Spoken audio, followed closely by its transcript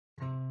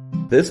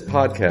This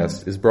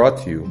podcast is brought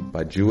to you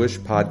by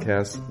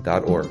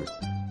JewishPodcasts.org.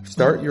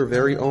 Start your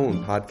very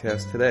own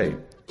podcast today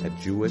at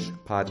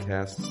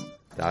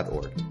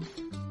JewishPodcasts.org.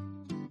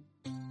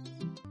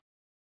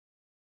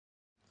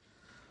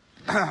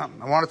 I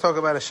want to talk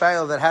about a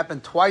shayla that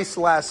happened twice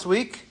last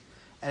week,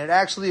 and it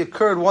actually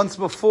occurred once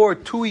before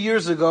 2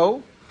 years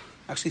ago,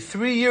 actually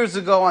 3 years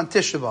ago on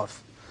Tisha B'Av.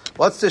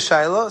 What's the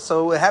shayla?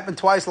 So it happened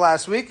twice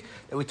last week,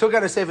 that we took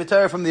out a Sefer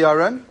Torah from the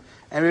Aron,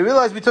 and we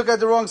realized we took out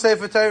the wrong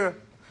Sefer Torah.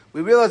 We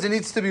realized it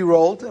needs to be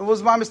rolled. It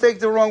was my mistake,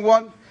 the wrong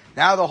one.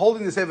 Now they're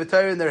holding the Sefer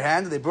Torah in their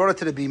hand. They brought it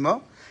to the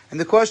bima. And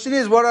the question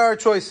is, what are our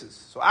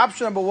choices? So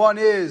option number one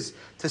is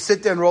to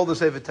sit there and roll the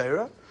Sefer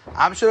Torah.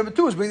 Option number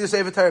two is bring the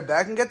Sefer Torah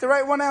back and get the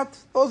right one out.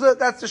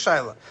 That's the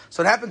shayla.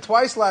 So it happened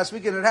twice last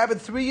week, and it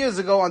happened 3 years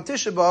ago on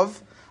Tisha B'Av.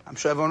 I'm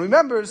sure everyone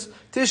remembers.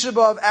 Tisha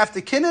B'Av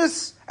after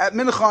Kinnis at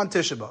Mincha on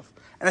Tisha B'Av.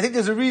 And I think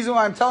there's a reason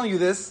why I'm telling you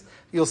this.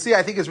 You'll see,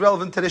 I think it's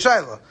relevant to the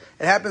shayla.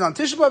 It happened on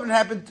Tisha B'Av and it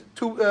happened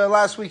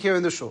last week here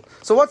in the shul.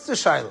 So what's the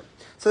shayla?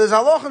 So there's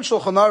halach in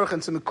Shulchan Aruch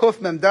and some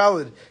Kuf Mem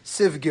Daled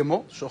Siv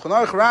Gimel. Shulchan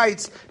Aruch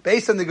writes,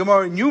 based on the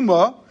Gemara in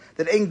Yuma,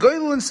 that ein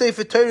goydel in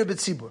Sefer Torah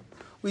b'tzibur.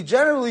 We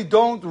generally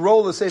don't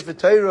roll the Sefer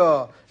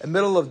Torah in the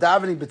middle of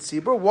davening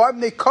b'tzibur. Why?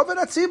 They cover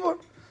that tzibur.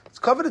 It's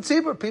covered at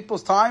tzibur.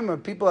 People's time or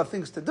people have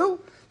things to do.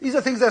 These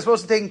are things they're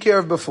supposed to take care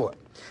of before.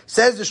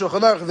 Says the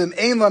Shulchan Aruch, v'im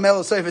ein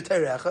lamel Sefer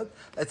Torah echad.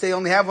 Let's say you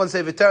only have one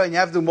Sefer Torah and you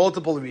have to do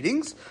multiple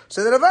readings.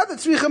 So that avad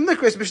tzrichem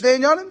nikres b'shnei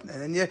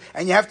inyanim,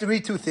 and you have to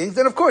read two things.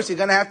 Then of course you're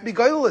going to have to be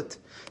goylet.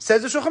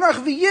 Says the Shulchan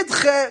Aruch,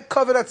 v'yidche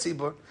cover at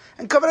tzibur,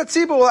 and cover at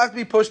tzibur will have to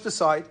be pushed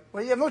aside.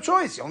 Well, you have no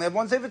choice. You only have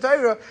one Sefer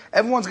Torah.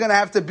 Everyone's going to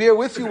have to bear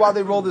with you while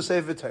they roll the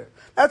Sefer Torah.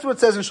 That's what it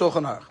says in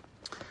Shulchan Aruch.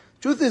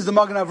 Truth is, the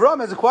Magen Avraham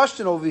has a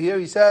question over here.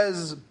 He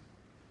says,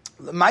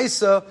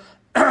 Maisa,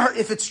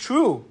 if it's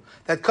true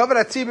that cover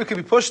at tzibur can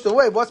be pushed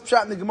away, what's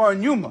pshat in the Gemara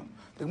in Yuma?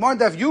 The Gemara in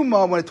Daf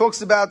Yuma, when it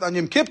talks about on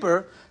Yom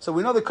Kippur, so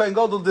we know the Kohen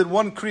Gadol did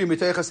one kriya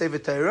miteicha Sefer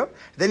Torah,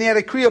 then he had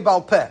a kriya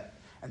Baal Peh.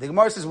 And the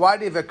Gemara says, why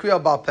do you have a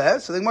kriya Baal Peh?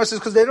 So the Gemara says,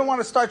 because they don't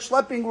want to start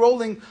schlepping,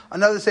 rolling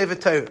another Sefer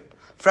Torah.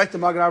 Frek the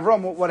Magen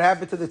Avraham, what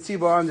happened to the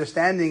tzibur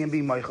understanding and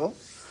being Michael?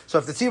 So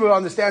if the tzibur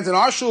understands in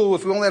our shul,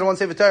 if we only had one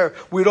Sefer Torah,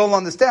 we don't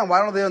understand. Why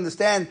don't they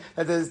understand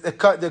that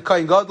the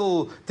Kohen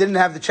Gadol didn't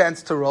have the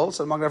chance to roll?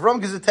 So the Magen Avraham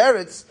gives a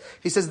teretz.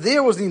 He says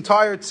there was the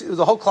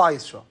whole Klal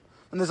Yisrael.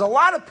 And there's a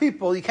lot of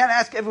people, you can't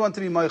ask everyone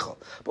to be Michael.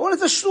 But when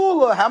it's a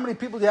shul, how many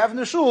people do you have in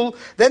the shul,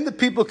 then the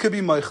people could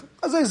be Michael.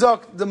 As I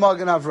zok the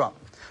Magen Avraham.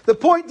 The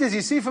point is,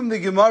 you see from the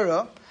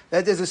Gemara,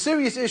 that there's a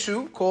serious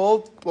issue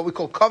called, what we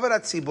call cover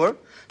at tzibur,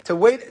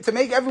 to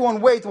make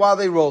everyone wait while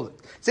they roll it.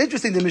 It's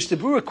interesting, the Mishnah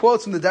Berurah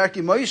quotes from the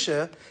Darkei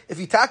Moshe, if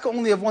you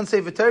only have one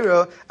Sefer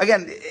Torah,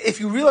 again, if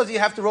you realize you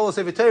have to roll a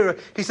Sefer Torah,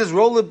 he says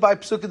roll it by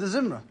Psukah de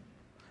Zimra.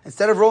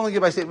 Instead of rolling it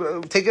by,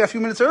 take it a few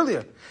minutes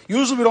earlier.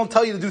 Usually we don't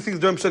tell you to do things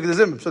during Psukah de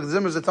Zimra. Psukah de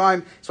Zimra is the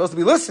time you're supposed to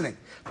be listening.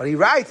 But he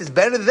writes, it's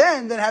better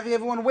then than having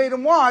everyone wait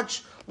and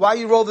watch while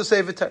you roll the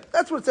Sefer Torah.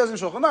 That's what it says in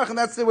Shulchan Aruch, and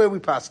that's the way we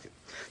pass it.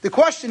 The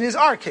question is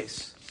our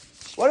case.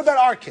 What about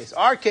our case?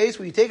 Our case,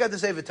 where you take out the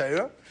Sefer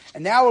Torah,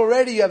 and now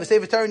already you have a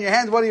Sefer Torah in your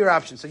hand, what are your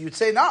options? So you'd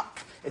say, no,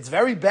 it's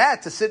very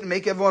bad to sit and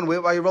make everyone wait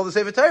while you roll the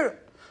Sefer Torah.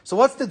 So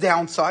what's the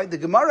downside? The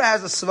Gemara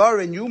has a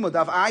svar in Yuma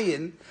Daf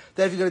Ayin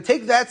that if you're going to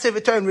take that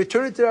Sefer Torah and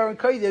return it to Aaron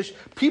Kodesh,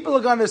 people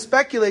are going to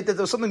speculate that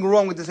there's something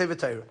wrong with the Sefer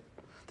Torah.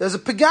 There's a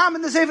pagam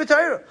in the Sefer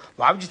Torah.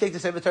 Why would you take the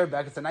Sefer Torah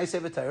back? It's a nice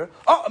Sefer Torah.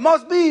 Oh, it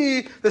must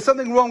be there's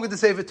something wrong with the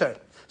Sefer Torah.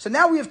 So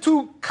now we have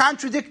two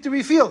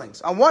contradictory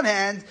feelings. On one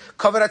hand,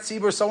 Kavod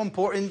HaTzibur is so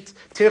important.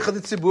 Tircha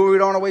D'Tzibur, we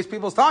don't want to waste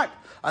people's time.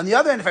 On the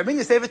other hand, if I bring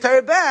the Sefer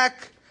Torah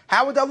back,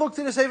 how would that look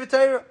to the Sefer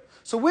Torah?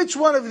 So which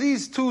one of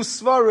these two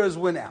svaras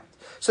win out?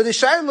 So the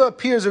Shaila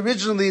appears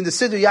originally in the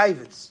Siddur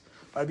Yavitz.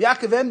 Rabbi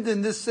Yaakov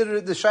Emden, this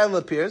Siddur, the Shaila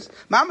appears.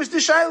 Mamish the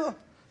Shaila.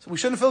 So we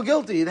shouldn't feel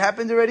guilty. It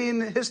happened already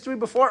in history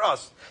before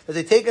us. That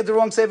they take out the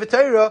wrong Sefer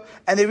Torah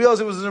and they realize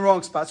it was in the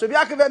wrong spot. So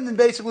Rabbi Yaakov Emden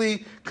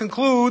basically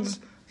concludes,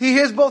 he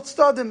hears both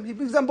stadim. He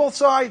brings on both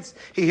sides.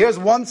 He hears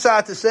one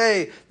side to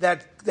say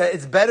that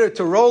it's better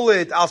to roll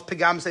it as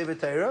pigam Sefer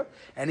Torah.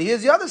 And he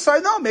hears the other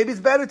side, no, maybe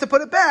it's better to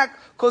put it back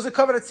because it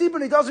covered at tzibur,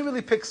 and he doesn't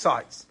really pick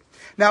sides.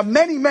 Now,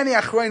 many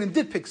Achronim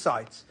did pick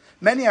sides.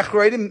 Many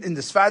Achronim in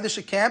the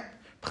Sfardische camp,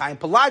 Chaim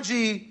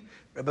Pelagi,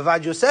 Rebbe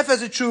Vad Yosef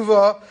has a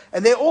tshuva,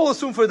 and they all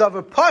assume for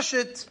Davar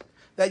Pashit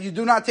that you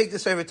do not take the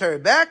Sefer Torah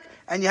back,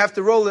 and you have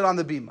to roll it on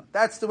the bima.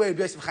 That's the way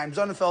Rebbe Yosef Chaim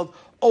Sonnenfeld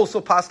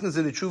also paskins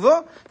in the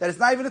tshuva, that it's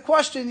not even a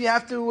question, you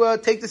have to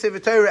take the Sefer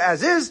Torah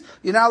as is,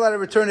 you're not allowed to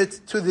return it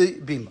to the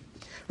bima.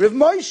 Rav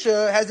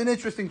Moshe has an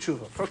interesting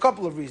tshuva, for a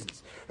couple of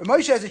reasons. Rav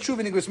Moshe has a tshuva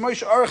in Igros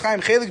Moshe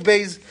Arachaim Chelik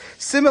Beis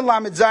Simon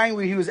Lamed Zayin,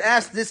 where he was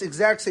asked this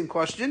exact same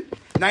question,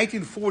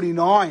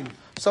 1949.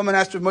 Someone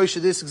asked Rav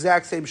Moshe this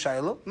exact same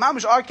shayla.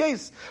 Mamish, our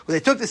case, where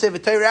they took the Sefer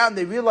Torah out and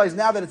they realized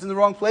now that it's in the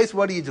wrong place,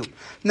 what do you do?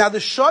 Now the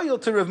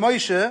shayla to Rav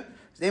Moshe,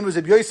 his name was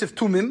Rav Yosef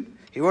Tumim.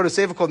 He wrote a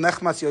sefer called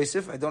Nechmas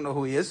Yosef. I don't know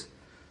who he is.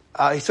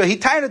 So he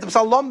tied it to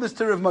Psalm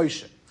to Rav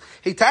Moshe.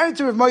 He tied it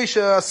to Rav Moshe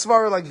a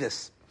svara like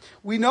this.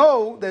 We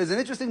know there's an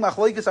interesting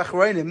machlokes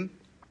achronim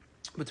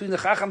between the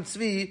Chacham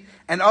Tzvi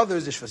and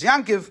others, the Shvas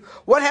Yankiv.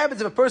 What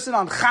happens if a person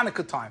on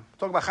Chanukah time,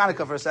 talk about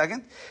Chanukah for a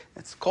second,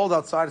 it's cold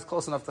outside, it's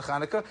close enough to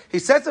Chanukah, he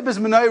sets up his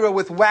menorah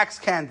with wax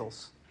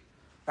candles.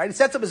 Right? He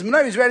sets up his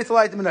menorah, he's ready to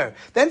light the menorah.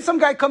 Then some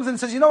guy comes in and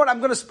says, you know what, I'm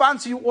going to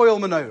sponsor you oil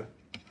menorah.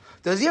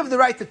 Does he have the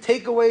right to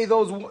take away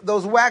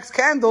those wax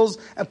candles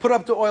and put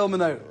up the oil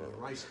menorah?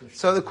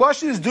 So the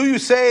question is, do you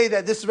say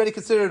that this is already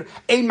considered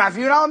a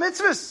mavir al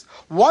mitzvahs?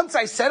 Once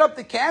I set up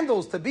the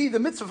candles to be the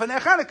mitzvah for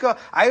Chanukah,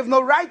 I have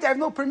no right, I have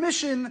no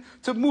permission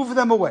to move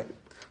them away.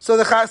 So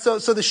the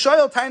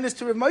shoyel tainus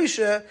to Rav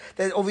Moshe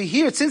that over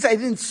here, since I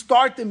didn't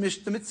start the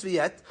mitzvah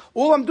yet,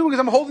 all I'm doing is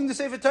I'm holding the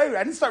Sefer Torah.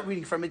 I didn't start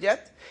reading from it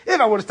yet.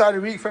 If I would have started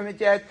reading from it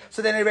yet,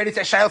 so then I ready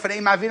to shoyel for the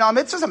mavir al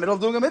mitzvahs. I'm in the middle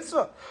of doing a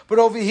mitzvah. But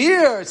over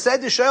here,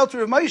 said the shoyel to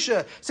Rav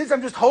Moshe, since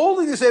I'm just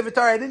holding the Sefer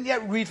Torah, I didn't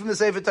yet read from the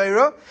Sefer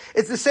Torah.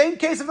 It's the same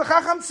case of the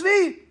Chacham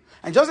Tzvi.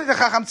 And just like the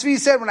Chacham Tzvi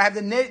said, when I have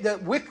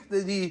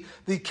the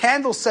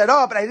candles set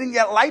up and I didn't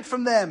get light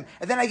from them,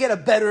 and then I get a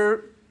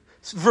better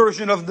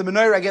version of the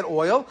menorah, I get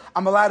oil,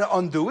 I'm allowed to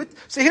undo it.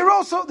 So here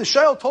also, the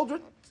shoyel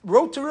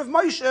wrote to Rav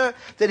Moshe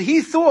that he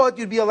thought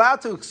you'd be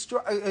allowed to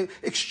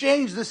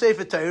exchange the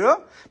Sefer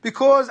Torah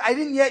because I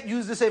didn't yet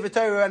use the Sefer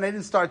Torah and I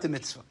didn't start the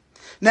mitzvah.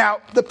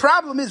 Now, the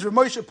problem is, Rav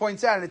Moshe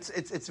points out, and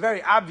it's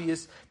very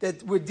obvious,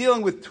 that we're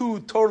dealing with two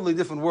totally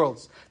different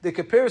worlds. The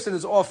comparison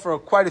is off for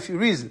quite a few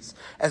reasons.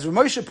 As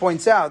Rav Moshe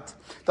points out,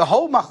 the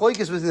whole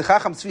machlokes within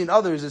Chacham Tzvi and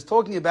others is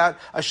talking about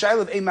a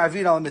shayla of a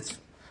mavir al mitzvah.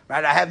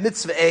 Right? I have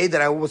mitzvah A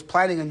that I was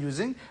planning on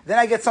using, then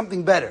I get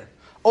something better.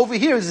 Over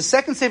here, is the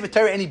second Sefer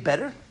Torah any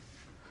better?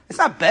 It's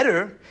not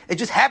better, it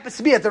just happens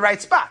to be at the right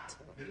spot.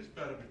 It is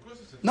better because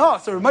it's No,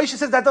 so Rav Moshe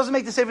says that doesn't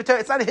make the Sefer Torah,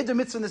 it's not a hiddur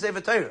mitzvah in the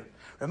Sefer Torah.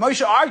 Rav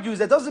Moshe argues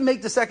that doesn't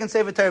make the second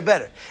Sefer Torah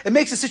better. It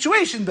makes the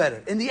situation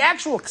better. In the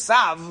actual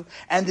ksav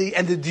and the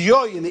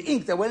diyoy and the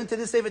ink that went into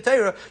the Sefer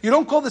Torah, you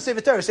don't call the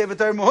Sefer Torah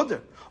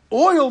Mehudr.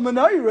 Oil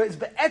menorah is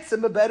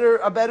be'etzim a better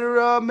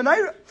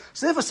menorah.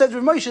 So therefore said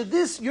Rav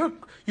Moshe,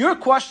 your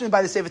question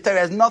by the Sefer Torah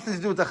has nothing to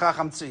do with the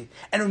Chacham Tzvi.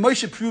 And Rav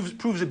Moshe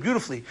proves it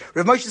beautifully.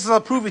 Rav Moshe says, I'll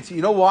prove it to you.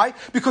 You know why?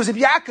 Because if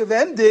Yaakov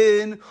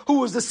Emdin, who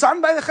was the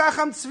son by the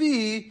Chacham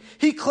Tzvi,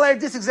 he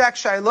declared this exact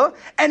shayla,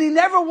 and he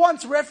never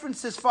once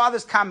referenced his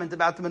father's comment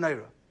about the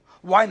menorah.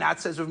 Why not,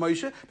 says Rav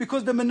Moshe?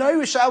 Because the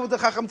menorah shayla with the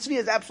Chacham Tzvi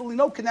has absolutely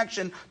no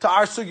connection to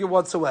our sugya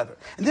whatsoever.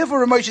 And therefore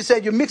Rav Moshe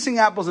said, you're mixing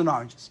apples and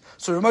oranges.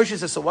 So Rav Moshe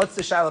says, so what's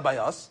the shayla by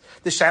us?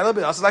 The shayla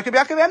by us is like Rabbi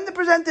Yaakov Emden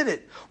presented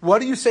it. What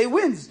do you say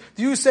wins?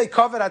 Do you say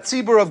kavod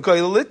hatzibur of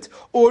Geilit,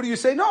 or do you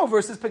say no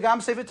versus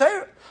Pagam Sefer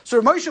Torah? So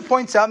Rav Moshe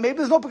points out, maybe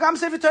there's no Pagam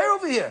Sefer Torah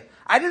over here.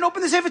 I didn't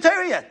open the Sefer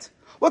Torah yet.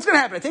 What's going to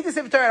happen? I take the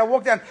Sefer Torah and I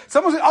walk down.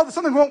 Someone's like, oh, there's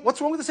something wrong. What's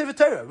wrong with the Sefer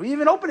Torah? We didn't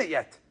even open it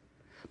yet.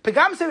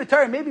 Pagam Sefer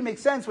Torah maybe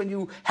makes sense when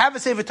you have a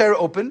Sefer Torah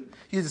open,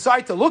 you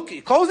decide to look,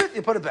 you close it,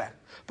 you put it back.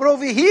 But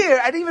over here,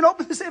 I didn't even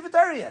open the Sefer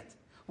Torah yet.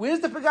 Where's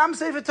the Pagam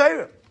Sefer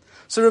Torah?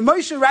 So Rav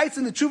Moshe writes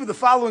in the Tshuva the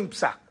following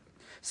psak.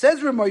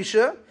 Says Rav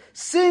Moshe,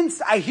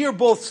 since I hear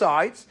both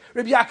sides,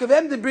 Rabbi Yaakov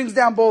Emden brings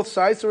down both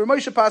sides, so Rav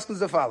Moshe paskins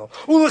the follow.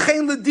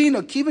 Ulechein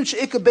ledina, kivin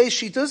she'ika beis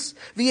shitas,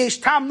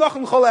 v'yesh tam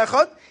nochem chol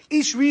echad.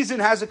 Each reason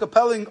has a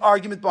compelling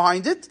argument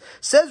behind it.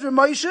 Says Rav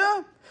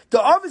Moshe,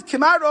 the Ovid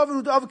Kimar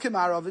Ovid, the Ovid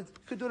Kimar Ovid. You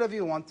could do whatever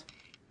you want.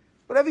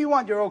 Whatever you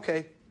want, you're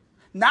okay.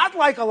 Not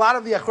like a lot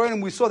of the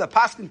Achronim we saw that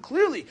Paskin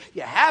clearly,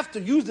 you have to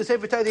use the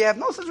Sefer Torah they have.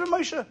 No, says Rav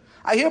Moshe.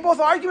 I hear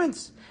both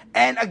arguments.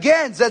 And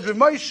again, says Rav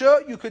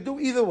Moshe, you could do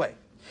either way.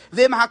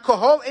 But let's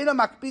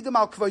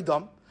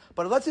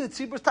say the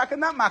Tzibur Taka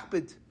not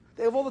makbid.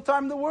 They have all the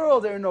time in the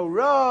world. They're in no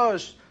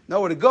rush,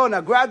 nowhere to go.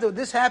 Now, granted,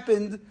 this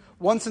happened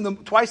once in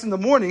the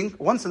morning,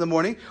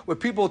 where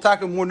people were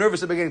talking more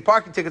nervous about getting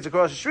parking tickets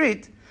across the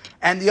street.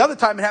 And the other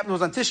time it happened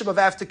was on Tisha B'Av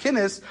after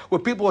Kinnis, where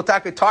people were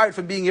tired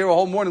from being here a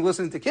whole morning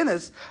listening to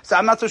Kinnis. So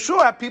I'm not so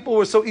sure how people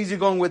were so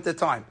easygoing with their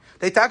time.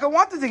 They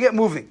wanted to get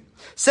moving.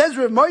 Says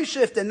Rav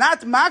Moshe, if they're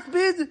not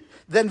makbid,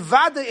 then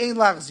vada ein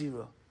lach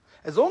zira.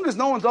 As long as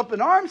no one's up in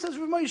arms, says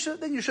Rav Moshe,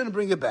 then you shouldn't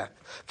bring it back.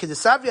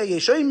 Says Rav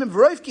Moshe,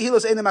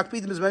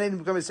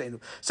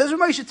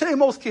 today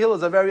most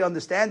kehillas are very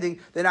understanding,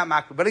 they're not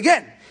makbid. But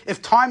again,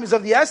 if time is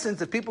of the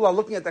essence, if people are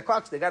looking at the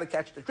clocks, they got to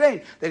catch the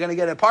train, they're going to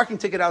get a parking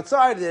ticket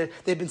outside,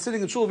 they've been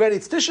sitting in shul already,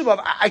 it's Tisha B'Av,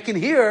 I can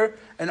hear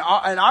an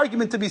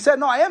argument to be said,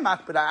 no, I am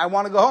makbid, I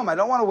want to go home, I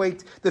don't want to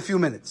wait the few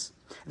minutes.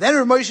 Then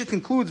Rav Moshe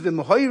concludes,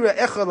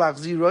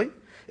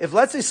 if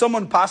let's say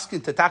someone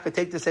paskin to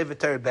take the Sefer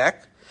Torah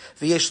back,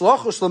 and then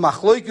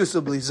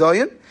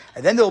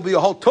there will be a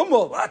whole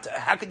tumult.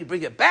 How can you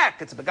bring it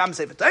back? It's a Pagam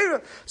Sefer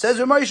Torah. Says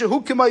Rav Moshe,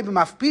 who kimay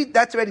b'mafpid?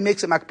 That already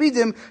makes it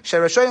makpidim.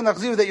 Sherashayin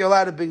nachzir, that you're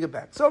allowed to bring it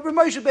back. So Rav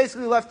Moshe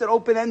basically left it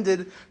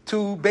open-ended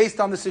based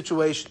on the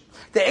situation.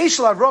 The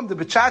Eshel Avram, the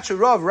B'chacha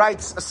Rav,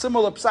 writes a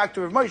similar psak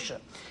to Rav Moshe.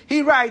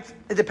 He writes,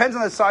 it depends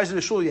on the size of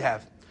the shul you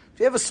have. If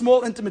you have a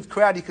small, intimate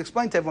crowd, you can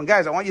explain to everyone,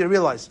 guys, I want you to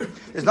realize,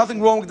 there's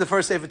nothing wrong with the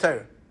first Sefer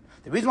Torah.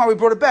 The reason why we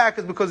brought it back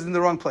is because it's in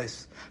the wrong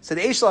place. So the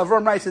Eshel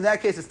Avram writes, in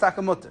that case, it's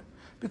Takamutter.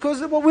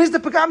 Because, well, where's the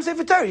Pagam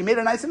Sefer Torah? He made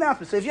a nice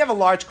announcement. So if you have a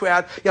large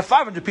crowd, you have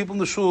 500 people in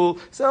the shul,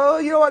 so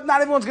you know what, not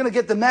everyone's going to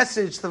get the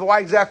message to why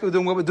exactly we're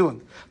doing what we're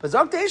doing. But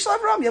Zok Te'esh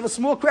Avram, you have a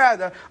small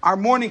crowd. Our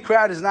morning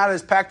crowd is not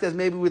as packed as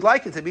maybe we'd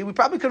like it to be. We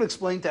probably could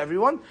explain to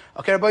everyone.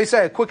 Okay, everybody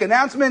say a quick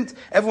announcement.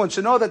 Everyone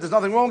should know that there's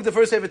nothing wrong with the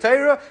first Sefer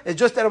Torah. It's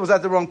just that it was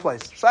at the wrong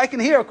place. So I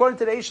can hear, according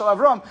to the Eish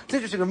Avram, it's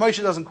interesting that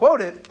Moshe doesn't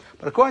quote it,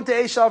 but according to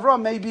Eish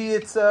Avram, maybe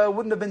it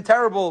wouldn't have been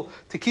terrible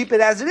to keep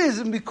it as it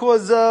is,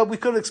 because we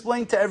could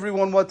explain to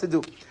everyone what to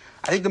do.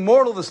 I think the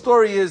moral of the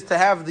story is to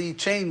have the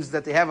chains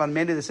that they have on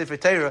many of the Sefer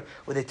Torah,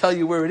 where they tell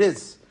you where it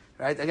is.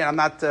 Right? Again, I'm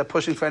not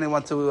pushing for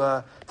anyone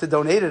to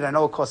donate it. I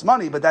know it costs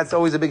money, but that's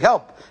always a big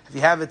help. If you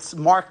have it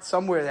marked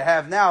somewhere, they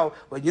have now,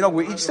 well, you know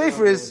where each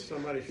Sefer is.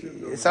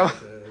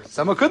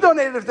 Someone could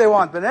donate it if they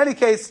want. But in any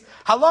case,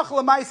 halach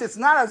l'mais, it's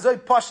not a zoy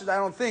pashut, I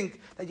don't think,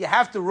 that you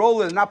have to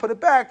roll it and not put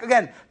it back.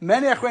 Again,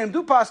 many achreim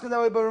do paskin that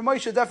way, but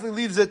Ramosha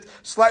definitely leaves it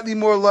slightly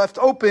more left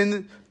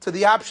open to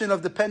the option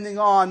of depending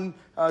on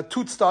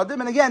tut stadim.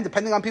 And again,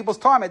 depending on people's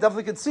time, I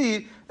definitely could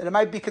see that it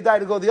might be kedai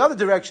to go the other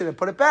direction and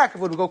put it back if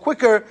it would go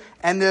quicker,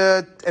 and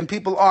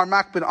people are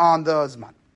makbid on the zman.